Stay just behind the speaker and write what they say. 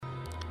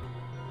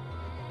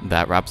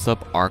that wraps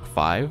up Arc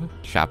 5,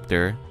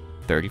 Chapter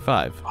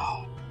 35.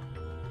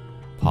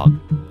 Pog.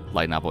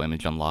 Light Apple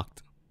image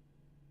unlocked.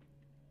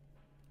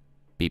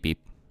 Beep beep.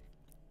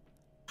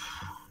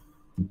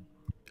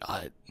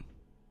 That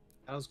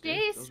was good.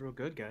 Jeez. That was real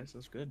good, guys. That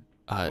was good.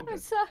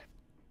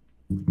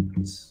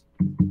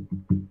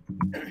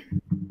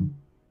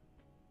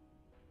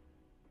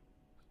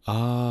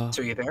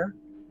 So you there?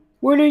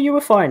 Wooloo, you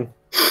were fine.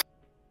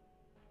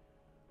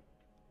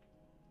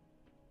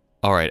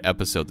 All right,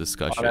 episode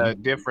discussion. On a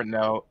different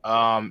note,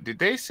 did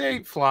they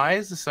say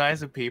flies the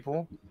size of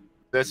people?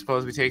 That's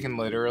supposed to be taken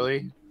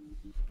literally?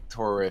 It's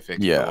horrific.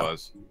 Yeah. It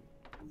was.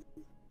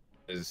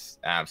 It's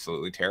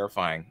absolutely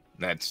terrifying.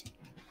 That's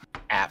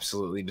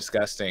absolutely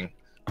disgusting.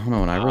 I don't know.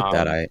 When I read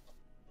that, I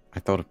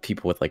thought of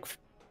people with like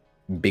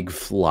big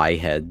fly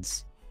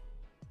heads.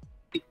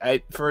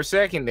 For a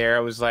second there, I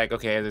was like,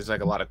 okay, there's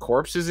like a lot of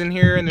corpses in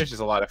here, and there's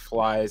just a lot of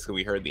flies that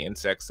we heard the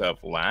insect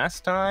stuff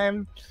last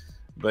time.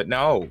 But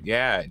no,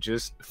 yeah,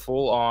 just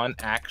full on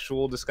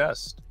actual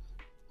disgust.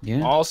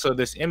 Yeah. Also,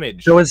 this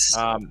image. There was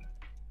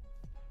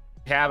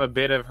have a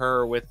bit of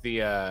her with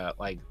the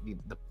like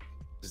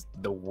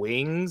the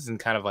wings and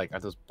kind of like, are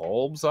those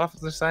bulbs off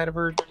the side of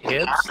her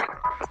hips?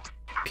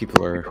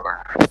 People are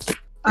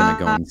gonna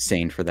go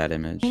insane for that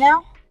image. You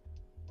know?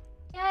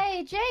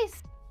 Yay,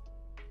 Jace.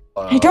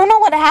 I don't know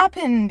what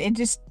happened. It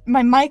just,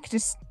 my mic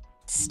just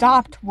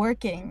stopped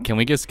working. Can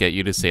we just get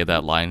you to say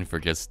that line for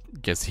just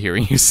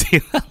hearing you say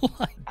that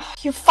line?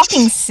 You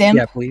fucking simp.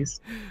 Yeah, please.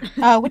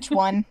 Which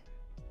one?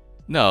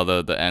 No,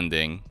 the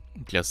ending.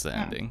 Just the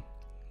ending.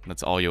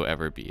 That's all you'll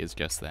ever be, is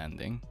just the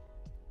ending.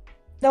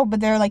 No, but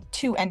there are like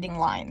 2 ending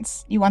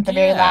lines. You want the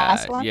very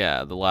last one?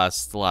 Yeah, the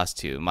last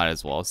 2. Might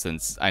as well,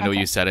 since I know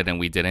you said it and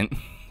we didn't.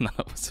 None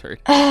of us heard.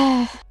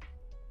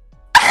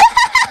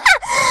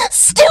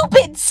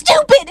 Stupid!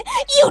 Stupid!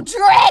 You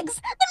dregs!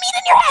 The meat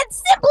in your head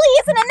simply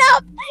isn't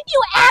enough!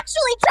 You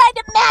actually tried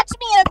to match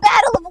me in a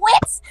battle of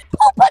wits?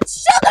 Who put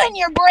sugar in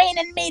your brain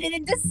and made it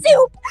into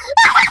soup?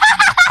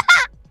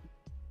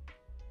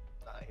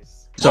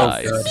 Nice. So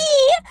Nice. good. Me!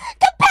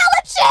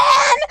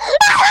 Capella-chan!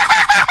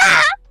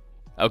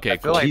 Okay, I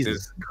feel cool. like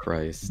Jesus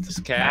Christ. this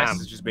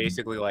cast is just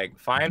basically like,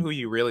 find who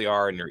you really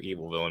are in your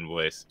evil villain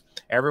voice.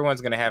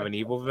 Everyone's gonna have an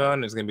evil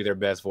villain. It's gonna be their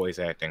best voice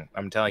acting.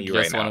 I'm telling you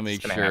Just right now. want to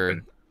it's make gonna sure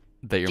happen.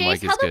 that your Jace,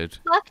 mic is how good. the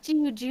fuck do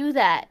you do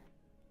that?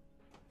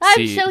 I'm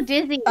See- so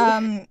dizzy.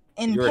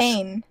 In You're a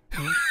pain.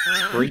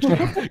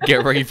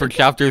 Get ready for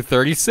chapter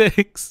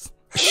 36.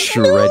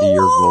 Shred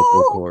your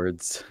vocal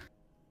cords.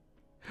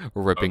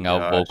 Ripping Oh, out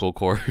gosh. vocal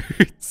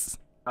cords.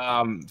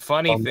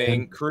 Funny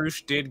thing,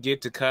 Crusch did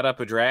get to cut up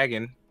a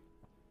dragon.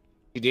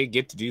 He did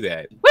get to do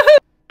that.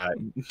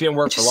 Didn't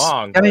work for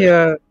long. Let me,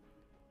 What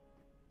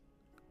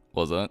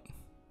was that?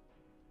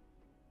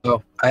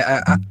 Oh,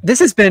 this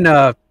has been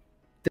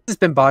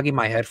bogging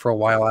my head for a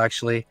while,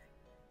 actually.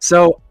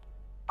 So,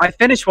 I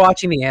finished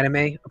watching the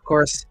anime. Of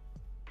course,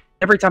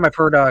 every time I've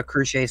heard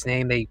Crusch's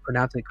name, they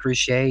pronounce it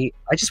Cruche.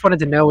 I just wanted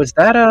to know, is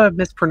that a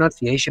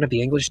mispronunciation of the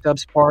English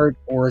dubs part,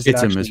 or is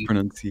It's it a actually...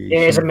 mispronunciation.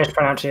 It is a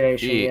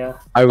mispronunciation, yeah.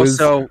 I was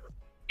So,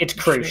 It's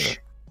Crusch.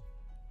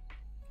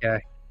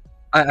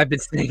 I've been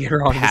saying it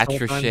wrong this whole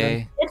time.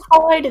 Patriche. It's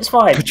fine, it's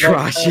fine.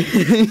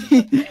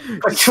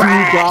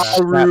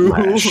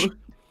 Subaru.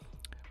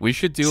 We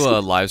should do a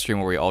live stream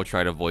where we all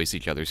try to voice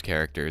each other's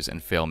characters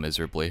and fail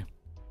miserably.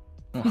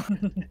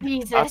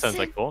 Jesus. That sounds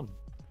like fun.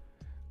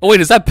 Oh wait,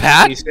 is that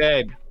Pat? He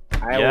said,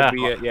 I Yeah. will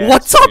be a, yeah,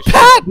 What's up,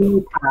 Pat?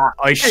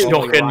 I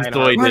stuck inside.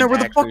 Ryan, where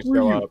the fuck were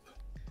you?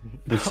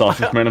 The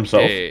sausage man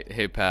himself.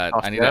 Hey Pat,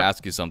 I need to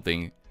ask you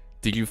something.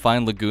 Did you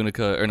find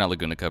Lugnica, or not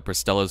Lugnica,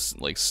 Pristella's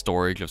like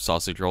storage of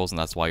sausage rolls, and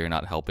that's why you're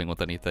not helping with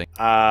anything?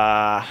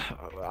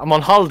 I'm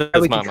on holidays,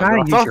 We man. can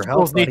kind of use your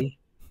help, need- buddy.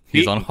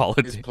 He's on His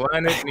holiday.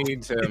 planet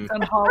needs him.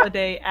 On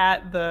holiday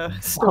at the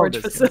storage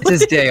this- facility.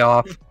 It's his day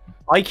off.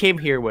 I came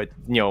here with,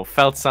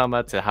 felt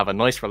sama to have a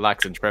nice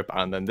relaxing trip,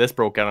 and then this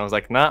broke out, and I was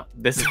like, nah,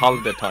 this is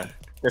holiday time.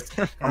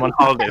 I'm on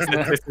holidays.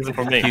 This isn't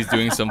for me. He's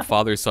doing some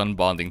father-son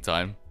bonding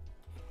time.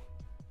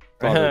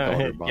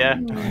 Father-daughter Yeah.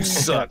 bonding time. You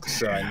suck,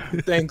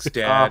 son. Thanks,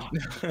 Dad.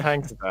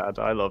 Thanks, Dad.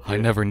 I love you. I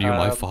never knew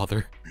my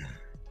father.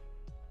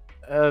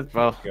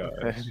 Well,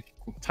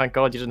 thank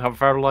God you didn't have a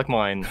father like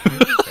mine.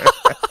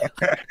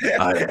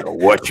 I don't know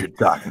what you're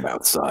talking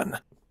about, son.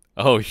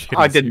 Oh shit!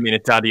 I didn't mean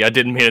it, Daddy. I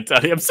didn't mean it,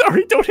 Daddy. I'm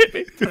sorry. Don't hit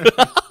me.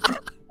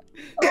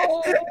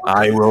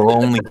 I will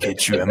only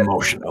hit you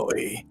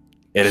emotionally.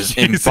 It is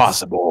Jesus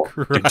impossible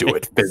to do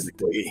it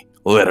physically,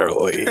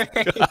 literally.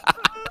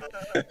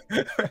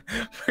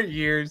 For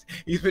years,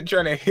 he's been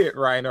trying to hit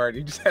Reinhardt.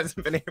 He just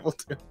hasn't been able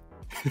to.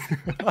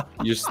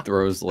 He just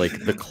throws like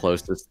the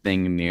closest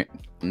thing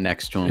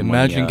next to him.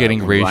 Imagine getting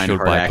when ratioed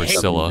Reinhardt by actually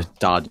Priscilla. just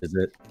dodges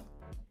it.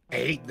 I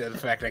hate the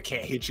fact I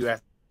can't hit you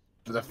after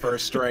the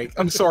first strike.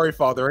 I'm sorry,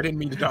 Father. I didn't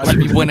mean to dodge Let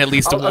you. me win at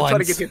least I'm trying to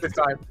once. get hit this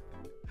time.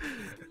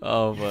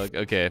 Oh fuck.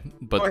 Okay, Go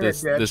but ahead,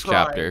 this Dad, this try.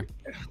 chapter,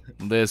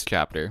 this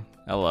chapter.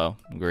 Hello,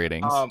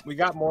 greetings. We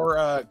got more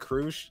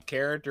Crusch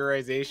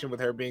characterization with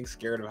her being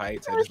scared of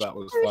heights. I just thought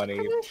was funny.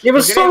 It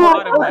was We're so getting a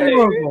lot of, like,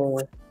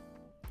 adorable.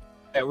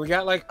 Yeah, we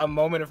got like a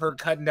moment of her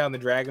cutting down the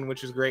dragon,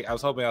 which is great. I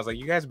was like,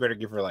 you guys better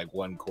give her like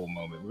one cool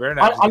moment. We better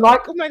not. I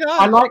like. Oh my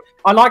god!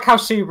 I like how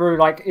Subaru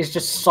like is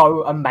just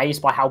so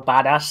amazed by how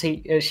badass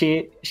she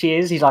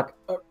is. He's like,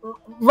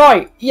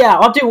 right, yeah,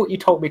 I'll do what you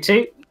told me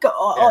to.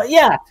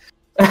 Yeah.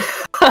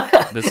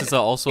 This is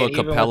also a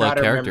Capella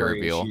character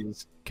reveal.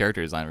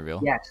 Character design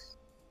reveal. Yes.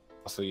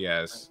 Also,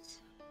 yes.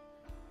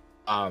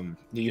 Do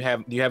you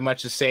have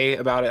much to say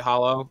about it,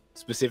 Hollow?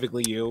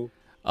 Specifically, you?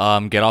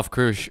 Get off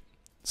Crusch.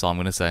 That's all I'm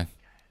gonna say.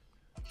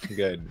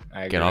 Good.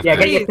 I Get off. Yeah,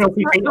 get your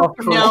filthy feet off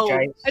Crusch, No,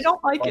 Jace. I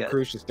don't like it.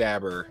 Crusch to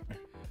stab her.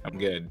 I'm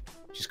good.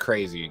 She's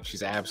crazy.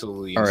 She's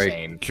absolutely All right.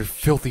 insane. Get your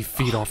filthy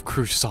feet off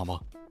Crusch, Sama.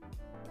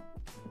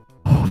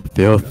 Oh,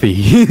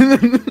 filthy.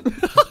 Come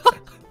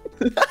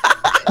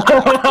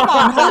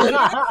on, Hollow, you're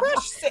the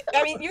Crusch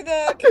I mean, you're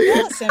the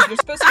Capella simp. You're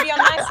supposed to be on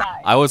my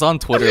side. I was on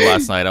Twitter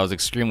last night. I was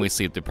extremely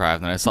sleep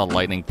deprived, and I saw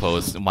Lightning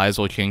post. Might as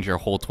well change your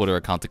whole Twitter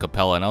account to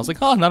Capella, and I was like,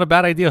 oh, not a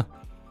bad idea.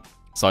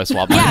 So I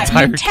swapped my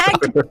entire. You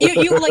tagged,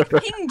 you like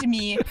pinged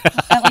me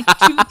at like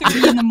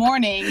 2:30 in the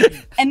morning,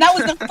 and that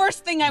was the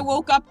first thing I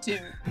woke up to.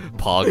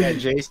 Pog. Yeah,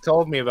 Jace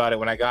told me about it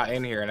when I got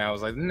in here, and I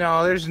was like,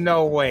 no, there's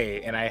no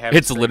way. And I have.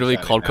 It's literally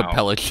called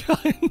Capella.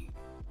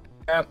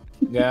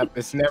 Yep,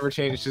 it's never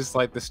changed. It's just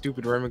like the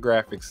stupid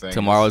demographics thing.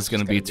 Tomorrow is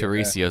going to be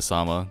Teresia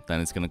Sama. Then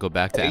it's going to go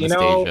back to You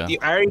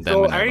Anastasia.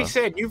 know, I already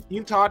said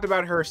you talked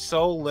about her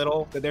so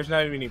little that there's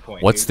not even any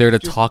point. What's dude. there to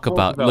Just talk full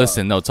about? develop.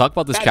 Listen, no, talk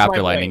about this That's chapter,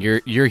 my Lightning.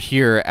 way. You're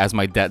here as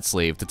my debt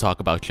slave to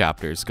talk about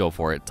chapters. Go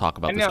for it. Talk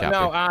about this chapter.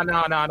 No,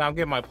 I'm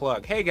getting my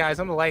plug. Hey guys,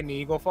 I'm the Lightning.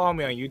 You go follow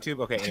me on YouTube.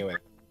 Okay, anyway.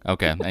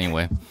 Okay,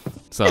 anyway.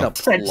 So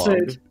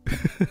Subaru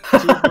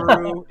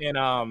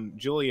and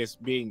Julius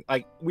being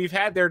like, we've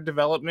had their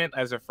development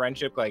as a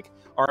friendship like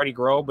already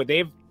grow, but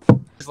these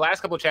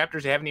last couple of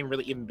chapters they haven't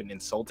even been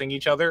insulting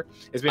each other.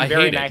 It's been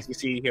very nice to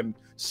see him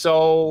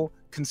so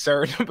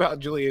concerned about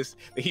Julius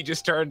that he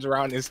just turns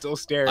around and is still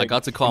staring. I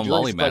got to call him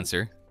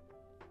Lollymancer.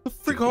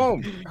 Freak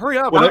home! Hurry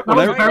up! I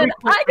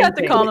got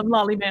to call him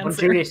Lollymancer.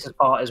 Julius'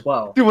 part as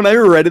well. Dude, when I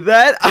read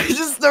that, I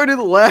just started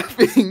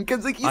laughing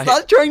because like he's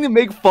not trying to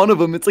make fun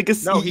of him. It's like a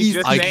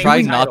I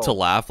tried not to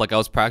laugh. Like I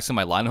was practicing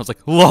my line. I was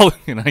like, "Lol,"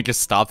 and I just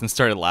stopped and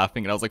started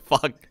laughing. And I was like,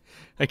 "Fuck,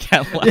 I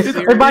can't laugh."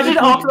 Imagine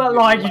after that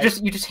line, you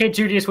just hear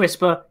Julius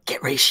whisper, "Get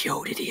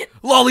ratioed, idiot."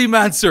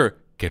 Lollymancer,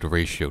 get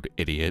ratioed,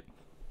 idiot.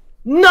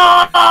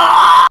 No!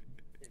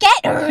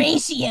 Get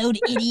ratioed,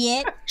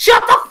 idiot.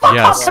 Shut the fuck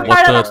Yes, up!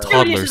 what the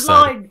toddler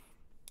said.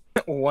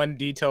 One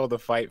detail of the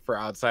fight for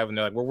outside when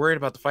they're like, we're worried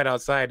about the fight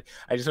outside.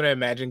 I just want to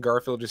imagine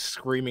Garfield just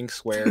screaming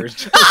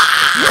swears.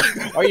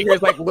 All you hear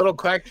is like little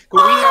clack. We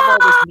have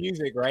all this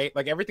music, right?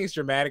 Like everything's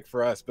dramatic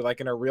for us, but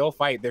like in a real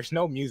fight, there's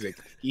no music.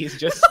 He's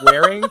just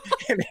swearing,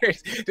 and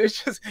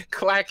there's just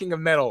clacking of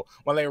metal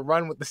while they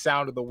run with the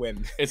sound of the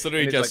wind. It's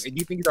literally just. Like, do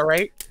you think he's all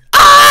right?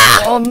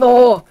 Oh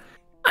no!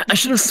 I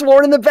should have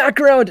sworn in the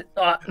background.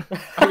 Oh,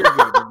 you're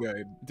good. You're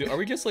good. Dude, are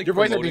we just like your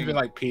voice hasn't promoting, even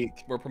like peak?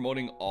 We're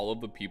promoting all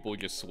of the people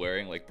just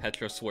swearing. Like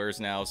Petra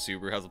swears now.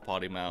 Subaru has a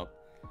potty mouth.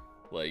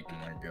 Like, oh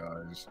my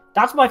gosh,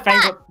 that's my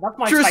favorite. That's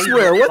my True favorite.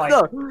 swear.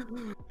 What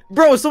the?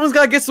 Bro, someone's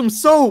gotta get some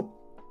soap.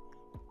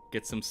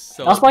 Get some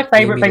soap. That's my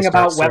favorite You need thing to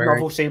about start web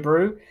swearing. novel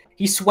Subaru.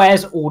 He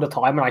swears all the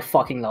time, and I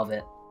fucking love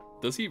it.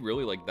 Does he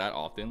really like that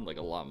often? Like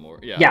a lot more?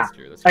 Yeah. Yeah. That's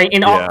true. That's true.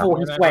 In Arc 4,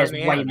 he Yeah. swears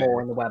Yeah. way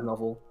more in the web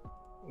novel.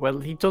 Well,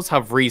 he does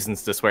have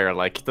reasons to swear.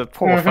 Like the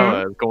poor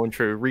fella is going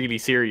through really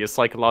serious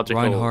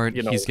psychological. Reinhardt,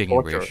 you know, he's getting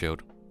torture.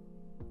 ratioed.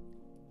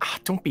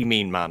 Don't be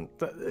mean, man.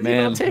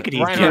 Man, take it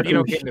easy. Reinhardt, you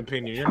don't get an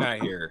opinion. You're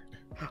not here.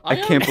 I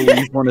can't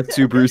believe one of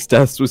Subaru's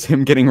tests was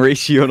him getting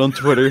ratioed on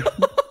Twitter.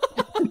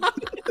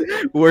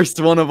 Worst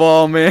one of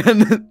all,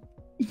 man.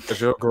 As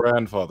your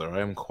grandfather, I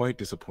am quite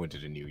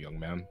disappointed in you, young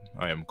man.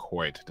 I am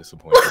quite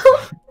disappointed.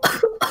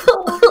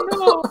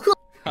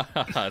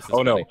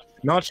 Oh no,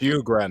 not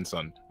you,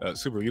 grandson.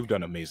 Subaru, you've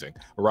done amazing.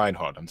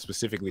 Reinhardt, I'm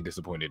specifically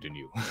disappointed in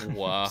you.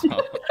 Wow.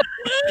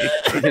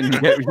 You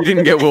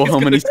didn't get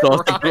Wilhelmina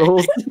sausage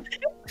rolls.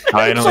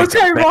 It's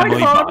okay,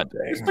 Reinhardt.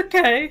 It's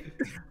okay.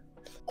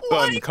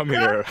 Son, come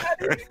here.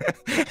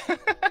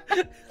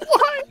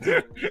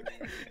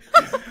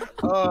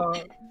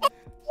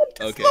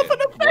 Okay,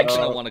 one thing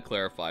I want to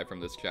clarify from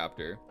this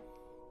chapter.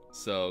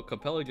 So,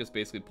 Capella just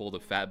basically pulled a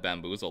fat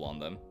bamboozle on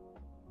them.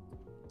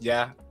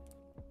 Yeah.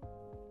 Oh,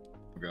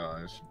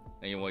 gosh.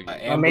 Anyway,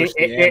 I mean,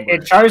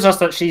 it shows us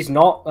that she's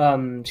not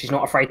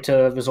afraid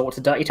to resort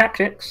to dirty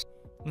tactics.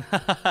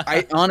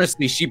 I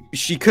honestly,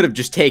 she could have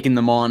just taken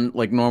them on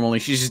like normally.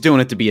 She's just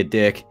doing it to be a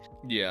dick.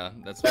 Yeah,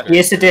 that's He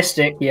is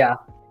sadistic, yeah.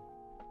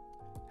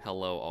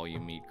 Hello, all you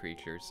meat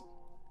creatures.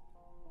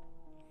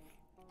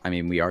 I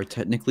mean, we are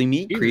technically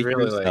meat He's creatures.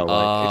 really,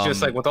 like, it's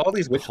just like with all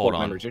these Witchboard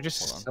members, they're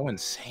just hold so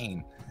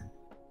insane.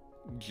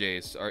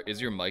 Jace,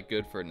 is your mic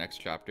good for next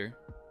chapter?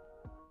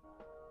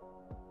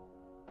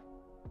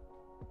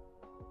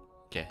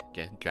 Okay,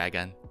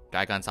 Dragon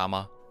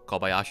Sama,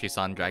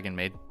 Kobayashi-san, Dragon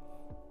Maid.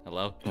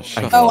 Hello?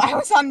 Oh, I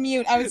was on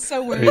mute. I was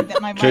so worried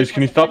that my mic Jace,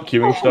 can you stop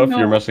queuing stuff?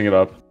 You're messing it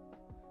up.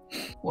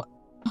 What?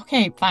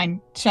 Okay, fine.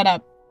 Shut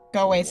up.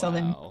 Go away,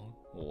 Sylvan.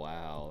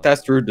 Wow.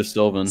 That's rude to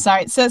Sylvan.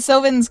 Sorry, so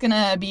Sylvan's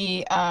gonna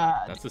be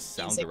That's a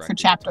sound music director for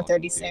chapter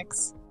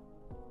 36.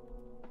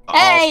 Also,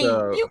 Hey,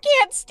 you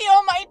can't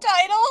steal my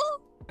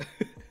title.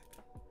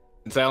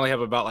 since I only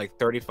have about like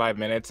 35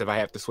 minutes, if I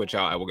have to switch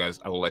out, I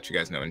will let you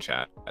guys know in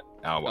chat.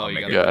 I'll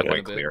make it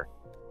quite clear.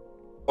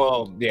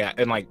 Well, yeah,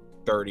 in like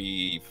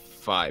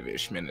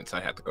 35-ish minutes, I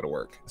have to go to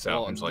work.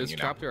 So I'm just letting this you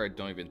know. chapter I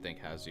don't even think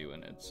has you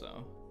in it.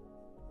 So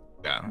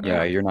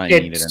yeah, you're not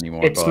needed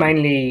anymore. It's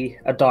mainly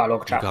a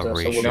dialogue chapter. So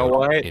you know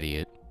what,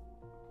 idiot.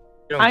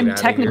 I'm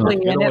technically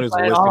in it,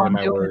 but all I'm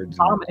doing is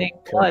vomiting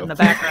blood in the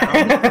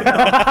background.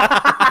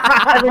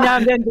 Every now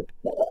and then.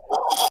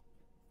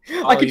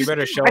 You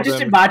better show I just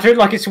them. imagine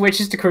like it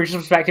switches to Crusch's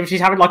perspective. She's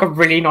having like a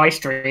really nice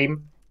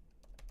dream.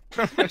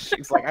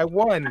 She's like, I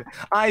won.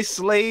 I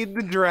slayed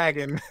the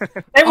dragon.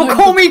 They will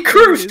call me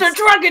Crusch the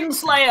Dragon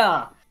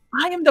Slayer.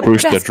 I am the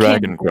Crusch the best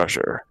Dragon kid.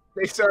 Crusher.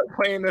 They start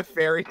playing the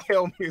fairy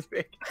tale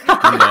music.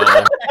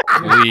 No,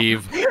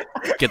 leave.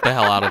 Get the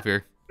hell out of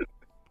here.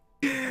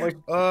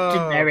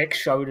 Generic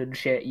shonen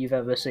shit you've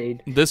ever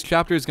seen. This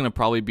chapter is gonna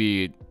probably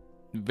be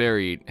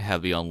very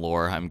heavy on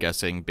lore, I'm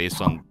guessing, based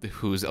on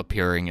who's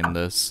appearing in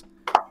this.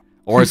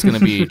 Or it's gonna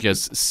be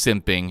just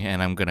simping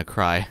and I'm gonna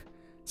cry.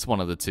 It's one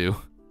of the two.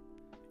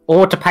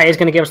 Or Taealdi is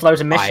going to give us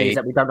loads of mysteries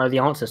that we don't know the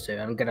answers to.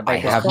 I'm going to. I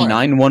have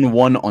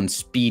 911 on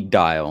speed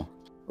dial.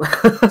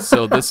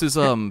 So this is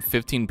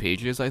 15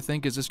 pages, I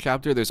think, is this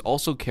chapter. There's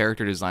also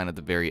character design at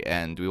the very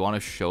end. Do we want to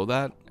show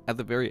that at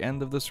the very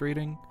end of this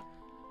reading?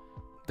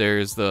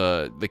 There's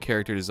the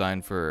character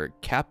design for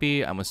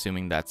Cappy. I'm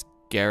assuming that's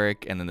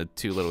Garrick, and then the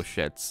two little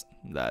shits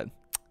that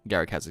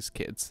Garrick has his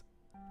kids.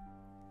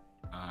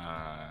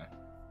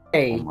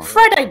 Hey,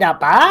 Fred ain't that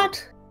bad.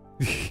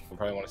 You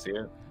probably want to see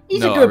it.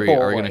 He's a good boy.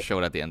 Are we gonna show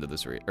it at the end of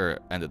this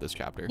end of this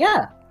chapter?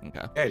 Yeah.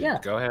 Okay. Yeah,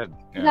 go ahead.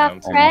 You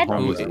got Fred? I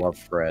love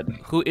Fred.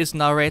 Who is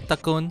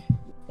Narration-kun?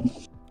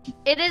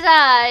 It is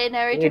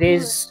narrator. It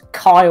is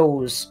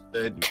Kyle's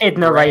kid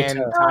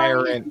narrator.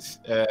 Tyrant,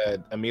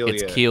 Amelia.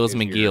 It's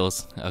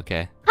KylesMigyles.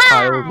 Okay.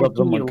 Kyle's of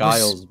the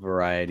McGiles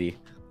variety.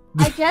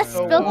 I just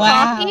spilled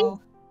coffee.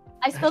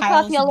 I spilled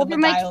coffee all over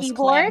my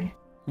keyboard.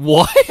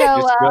 What?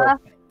 So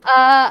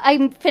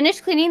I'm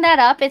finished cleaning that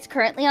up. It's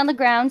currently on the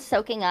ground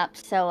soaking up.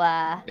 So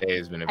Today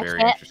has been a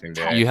very interesting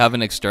day. You have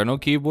an external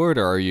keyboard,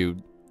 or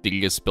did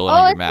you just spill it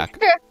on your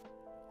Mac?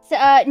 So,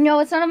 no,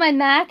 it's not on my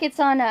Mac. It's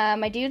on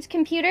my dude's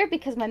computer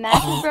because my Mac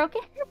is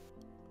broken.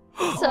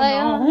 So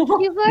I own a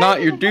keyboard.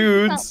 Not your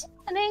dude's.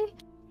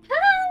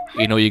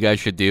 You know what you guys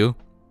should do?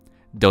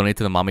 Donate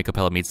to the Mommy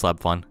Capella Meat Slab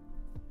Fund.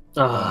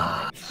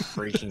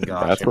 Freaking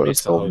gosh. That's what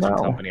it's called now.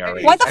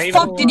 Why the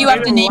fuck did you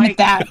have to name it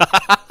that?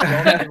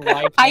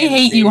 I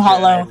hate you,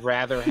 Hollow.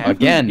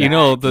 Again, you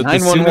know, the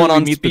sooner 911 we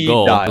on meet the speed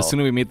goal, dial. the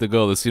sooner we meet the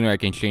goal, the sooner I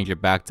can change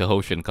it back to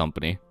Hoshin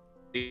Company.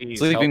 Please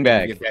Sleeping help me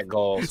bag. Get that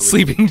goal so we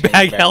Sleeping can bag,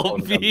 change back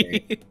help Hoshin me.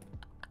 Company.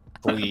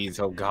 Please,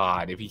 oh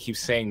god. If he keeps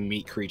saying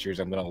meat creatures,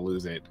 I'm gonna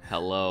lose it.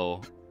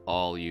 Hello,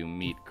 all you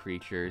meat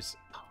creatures.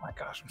 Oh my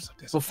gosh, I'm so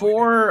disappointed.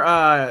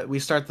 Before we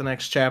start the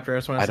next chapter, I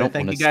just want I to say don't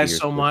thank wanna you see guys your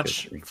so Twitter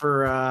much history.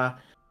 for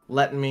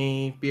letting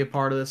me be a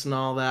part of this and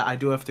all that. I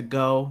do have to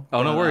go.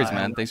 Oh, no but, worries,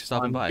 man. Thanks for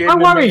stopping by. No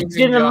worries.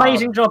 You did an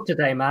amazing job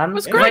today, man. It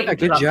was Great. great.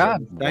 Good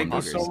job. Thank you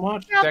so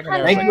much.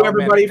 Thank you,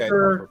 everybody,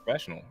 for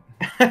professional.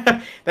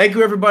 Thank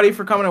you, everybody,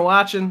 for coming and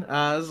watching.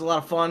 This is a lot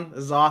of fun.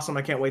 This is awesome.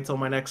 I can't wait till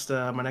my next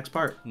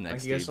part.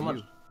 Thank you guys so much.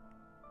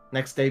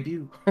 Next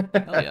debut. Hell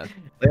yeah.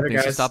 Later, Thanks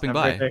guys. for stopping Have a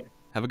by. great day.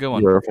 Have a good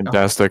one. You're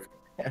fantastic.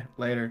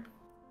 Later.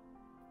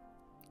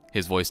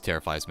 His voice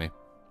terrifies me.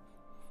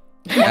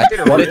 That's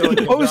what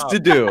it's supposed to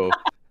do.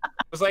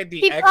 It was like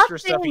the Keep extra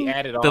stuff talking. he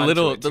added on. The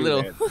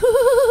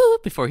little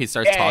before he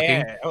starts talking.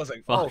 Yeah. I was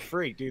like, oh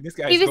freak, dude, this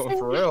guy's He was going in-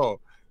 for real.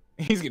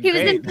 He's getting He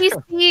was in paid.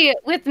 PC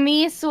with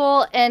me,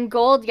 Soul, and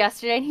Gold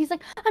yesterday, and he's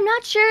like, I'm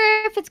not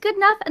sure if it's good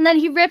enough. And then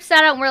he rips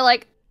that out, and we're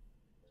like,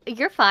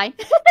 you're fine.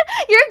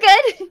 You're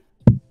good.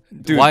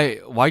 Dude. Why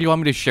do you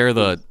want me to share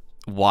the...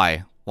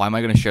 Why? Why am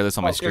I going to share this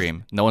on my 'cause-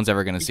 stream? No one's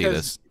ever going to see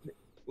because- this.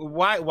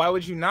 Why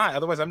would you not?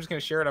 Otherwise, I'm just gonna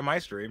share it on my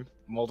stream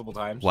multiple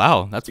times.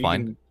 Wow, that's So you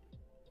fine. can-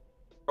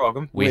 You're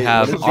welcome. We Wait,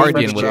 have what is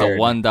Arden this with the shared?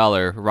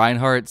 $1.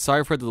 Reinhardt,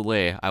 sorry for the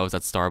delay. I was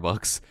at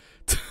Starbucks.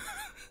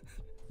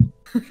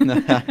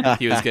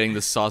 He was getting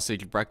the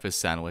sausage breakfast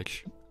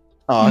sandwich.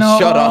 Oh, No.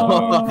 shut up.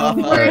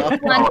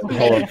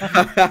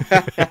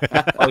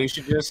 Oh, you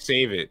should just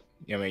save it.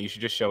 Yeah, man, you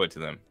should just show it to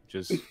them.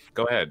 Just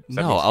go ahead. Stop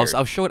No, being I'll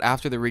scared. show it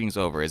after the reading's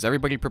over. Is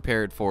everybody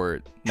prepared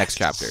for next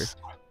chapter?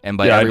 And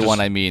by Yeah,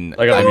 everyone, I I mean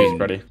I got these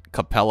ready.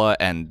 Capella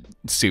and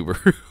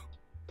Subaru.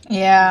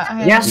 Yeah.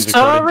 I Yes, Music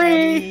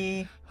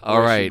sorry. All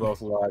Wish you right,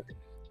 both luck.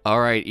 all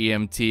right,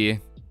 EMT.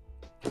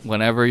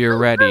 Whenever you're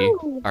ready,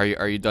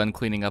 are you done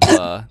cleaning up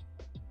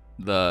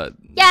the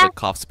Yeah.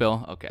 cough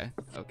spill? Okay,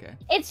 okay.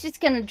 It's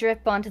just gonna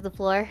drip onto the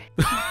floor.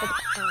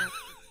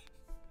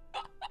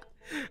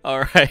 All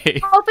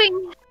right.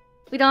 Hoping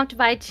we don't have to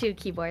buy 2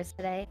 keyboards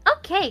today.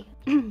 Okay.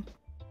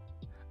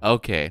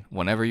 Okay,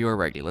 whenever you are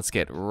ready, let's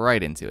get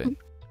right into it.